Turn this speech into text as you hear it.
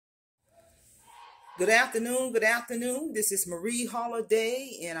Good afternoon. Good afternoon. This is Marie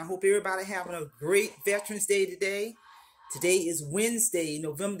Holiday, and I hope everybody having a great Veterans Day today. Today is Wednesday,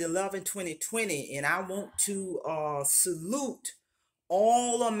 November 11, 2020, and I want to salute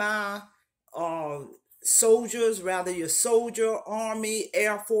all of my uh, soldiers, rather your soldier, Army,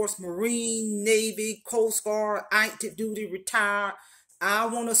 Air Force, Marine, Navy, Coast Guard, active duty, retired. I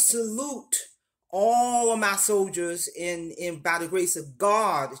want to salute all of my soldiers in by the grace of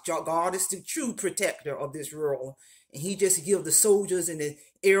God. God is the true protector of this world, and He just gives the soldiers and the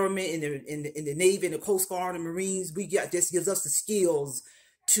airmen in the Navy and the Coast Guard and Marines. Just gives us the skills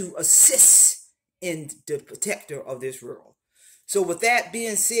to assist in the protector of this world. So with that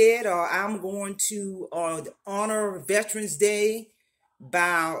being said, I'm going to honor Veterans Day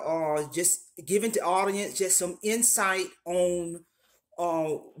by just giving the audience just some insight on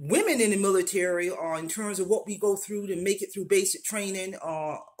women in the military, in terms of what we go through to make it through basic training,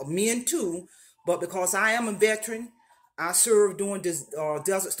 men too. But because I am a veteran, I served during this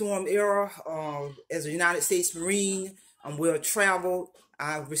Desert Storm era as a United States Marine. I'm well traveled.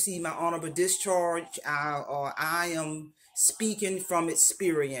 I received my honorable discharge. I am speaking from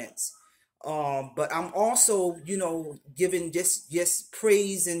experience. But I'm also, giving just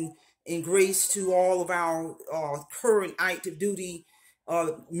praise and grace to all of our current active duty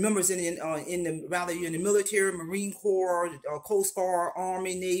members in the military, Marine Corps, Coast Guard,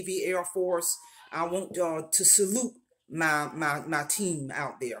 Army, Navy, Air Force. I want to salute my team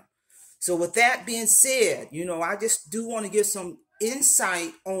out there. So with that being said, I just do want to give some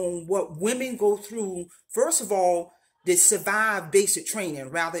insight on what women go through. First of all, they survive basic training,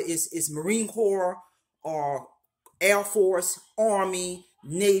 rather it's Marine Corps or Air Force, Army,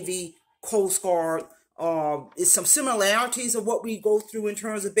 Navy, Coast Guard. It's some similarities of what we go through in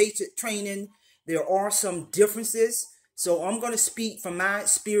terms of basic training. There are some differences. So I'm going to speak from my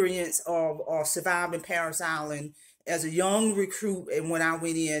experience of surviving Parris Island as a young recruit. And when I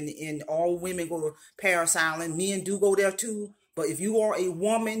went in, and all women go to Parris Island, men do go there too. But if you are a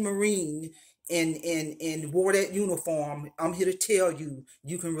woman Marine and wore that uniform, I'm here to tell you,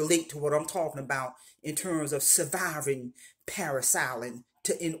 you can relate to what I'm talking about in terms of surviving Parris Island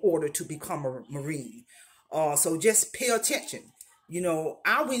in order to become a Marine. So just pay attention.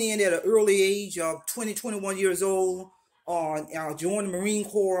 I went in at an early age of 21 years old. I joined the Marine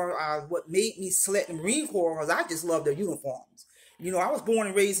Corps. What made me select the Marine Corps was I just love their uniforms. I was born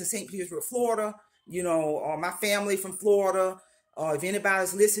and raised in St. Petersburg, Florida. My family from Florida. If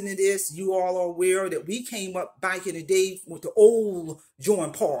anybody's listening to this, you all are aware that we came up back in the day with the old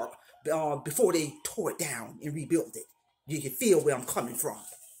Joint Park before they tore it down and rebuilt it. You can feel where I'm coming from.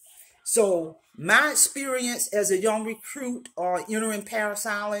 So my experience as a young recruit entering Parris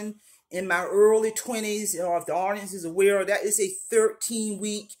Island in my early 20s, if the audience is aware, that is a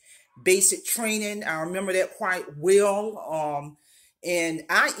 13-week basic training. I remember that quite well. And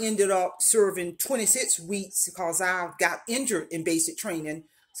I ended up serving 26 weeks because I got injured in basic training.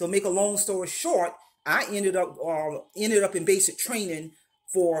 So make a long story short, I ended up in basic training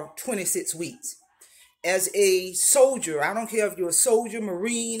for 26 weeks. As a soldier, I don't care if you're a soldier,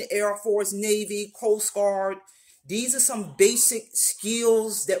 Marine, Air Force, Navy, Coast Guard. These are some basic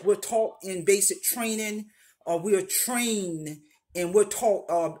skills that we're taught in basic training. We are trained and we're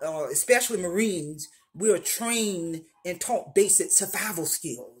taught, especially Marines, we are trained and taught basic survival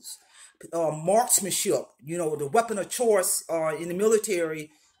skills. Marksmanship, the weapon of choice in the military.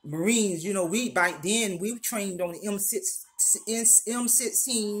 Marines, back then we trained on the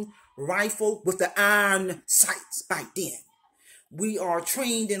M16 rifle with the iron sights back then. We are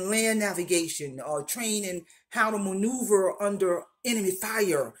trained in land navigation, trained in how to maneuver under enemy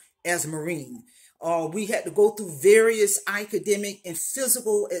fire as a Marine. We had to go through various academic and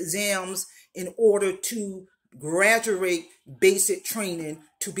physical exams in order to graduate basic training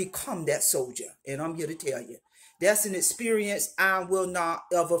to become that soldier. And I'm here to tell you, that's an experience I will not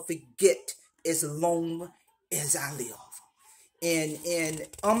ever forget as long as I live. And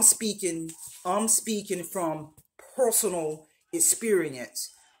I'm speaking from personal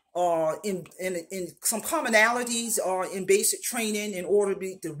experience. In some commonalities in basic training in order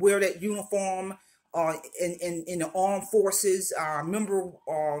to wear that uniform in the armed forces. I remember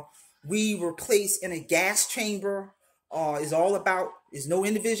we were placed in a gas chamber. It's all about, there's no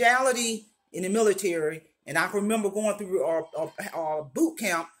individuality in the military. And I remember going through our boot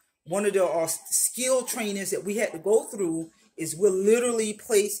camp. One of the skill trainings that we had to go through is we're literally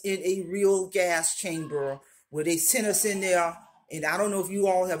placed in a real gas chamber where they sent us in there. And I don't know if you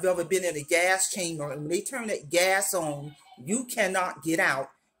all have ever been in a gas chamber, and when they turn that gas on, you cannot get out.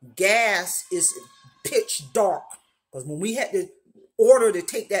 Gas is pitch dark, because when we had to order to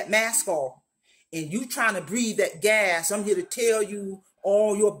take that mask off, and you trying to breathe that gas, I'm here to tell you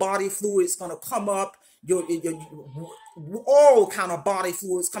all your body fluids gonna come up. All kind of body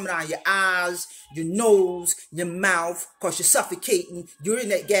fluids coming out of your eyes, your nose, your mouth, because you're suffocating. You're in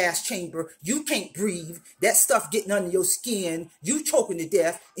that gas chamber. You can't breathe. That stuff getting under your skin. You choking to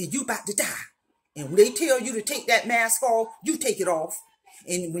death, and you about to die. And when they tell you to take that mask off, you take it off.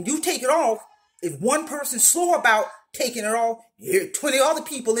 And when you take it off, if one person's slow about taking it off, you hear 20 other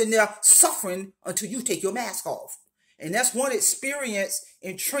people in there suffering until you take your mask off. And that's one experience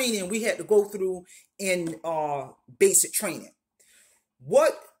in training we had to go through in basic training.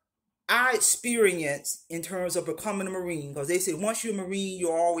 What I experienced in terms of becoming a Marine, because they say once you're a Marine,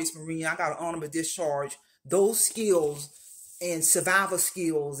 you're always Marine. I got an honorable discharge. Those skills and survival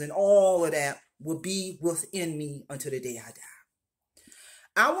skills and all of that will be within me until the day I die.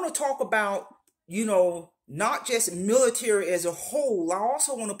 I want to talk about, not just military as a whole. I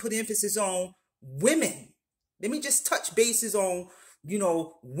also want to put emphasis on women. Let me just touch bases on,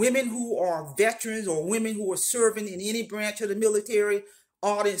 women who are veterans or women who are serving in any branch of the military.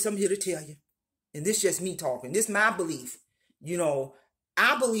 Audience, I'm here to tell you, and this is just me talking. This is my belief.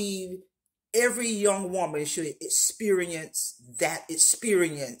 I believe every young woman should experience that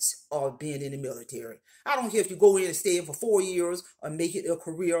experience of being in the military. I don't care if you go in and stay in for 4 years or make it a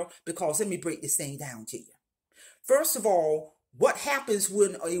career, because let me break this thing down to you. First of all, what happens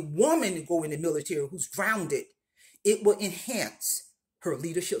when a woman go in the military who's grounded? It will enhance her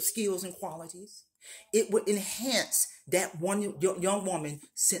leadership skills and qualities. It will enhance that one young woman's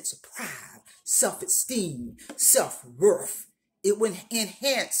sense of pride, self-esteem, self-worth. It will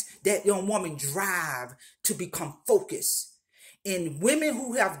enhance that young woman's drive to become focused. And women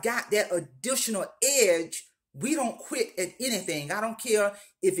who have got that additional edge, we don't quit at anything. I don't care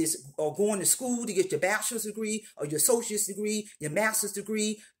if it's going to school to get your bachelor's degree or your associate's degree, your master's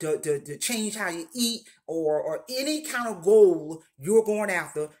degree, to change how you eat, or any kind of goal you're going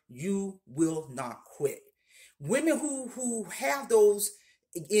after, you will not quit. Women who have those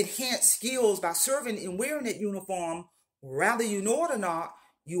enhanced skills by serving and wearing that uniform, whether you know it or not,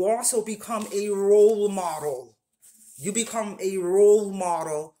 you also become a role model. You become a role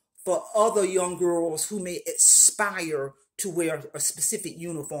model for other young girls who may aspire to wear a specific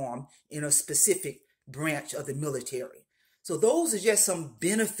uniform in a specific branch of the military. So those are just some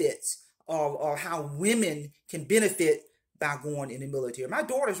benefits of how women can benefit by going in the military. My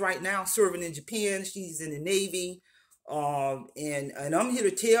daughter's right now serving in Japan. She's in the Navy. And I'm here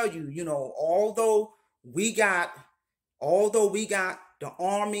to tell you, although we got the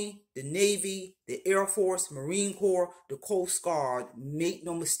Army, the Navy, the Air Force, Marine Corps, the Coast Guard, make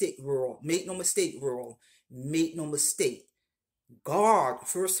no mistake, world. Make no mistake, world. Make no mistake. God,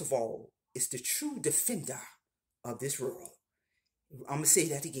 first of all, is the true defender of this world. I'm going to say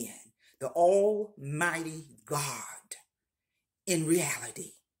that again. The Almighty God, in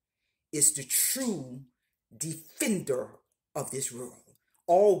reality, is the true defender of this world.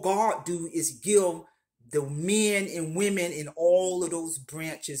 All God do is give the men and women in all of those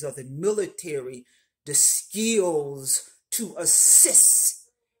branches of the military the skills to assist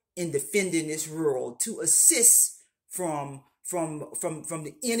in defending this world, to assist from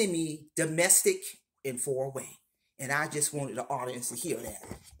the enemy, domestic and far away. And I just wanted the audience to hear that.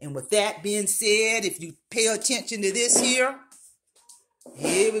 And with that being said, if you pay attention to this here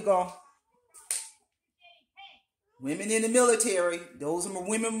we go. Women in the military, those are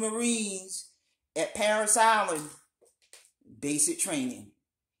women Marines at Paris Island, basic training,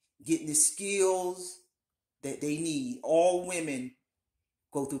 getting the skills that they need. All women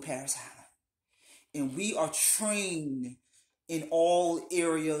go through Paris Island. And we are trained in all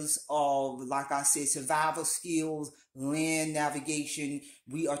areas of, like I said, survival skills, land navigation.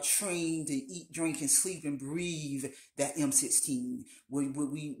 We are trained to eat, drink, and sleep and breathe that M16.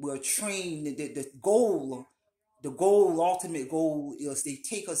 We're trained, the ultimate goal is they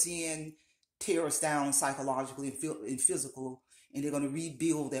take us in, tear us down psychologically and physical, and they're going to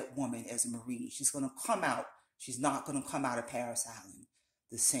rebuild that woman as a Marine. She's going to come out. She's not going to come out of Paris Island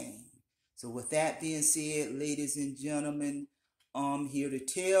the same. So with that being said, ladies and gentlemen, I'm here to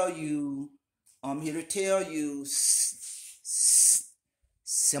tell you,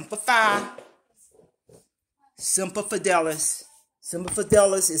 Semper Fi, Semper Fidelis. Semper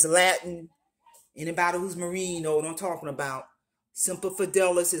Fidelis is Latin. Anybody who's Marine know what I'm talking about. Semper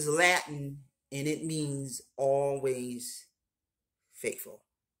Fidelis is Latin, and it means always faithful.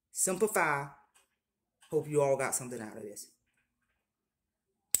 Semper Fi. Hope you all got something out of this.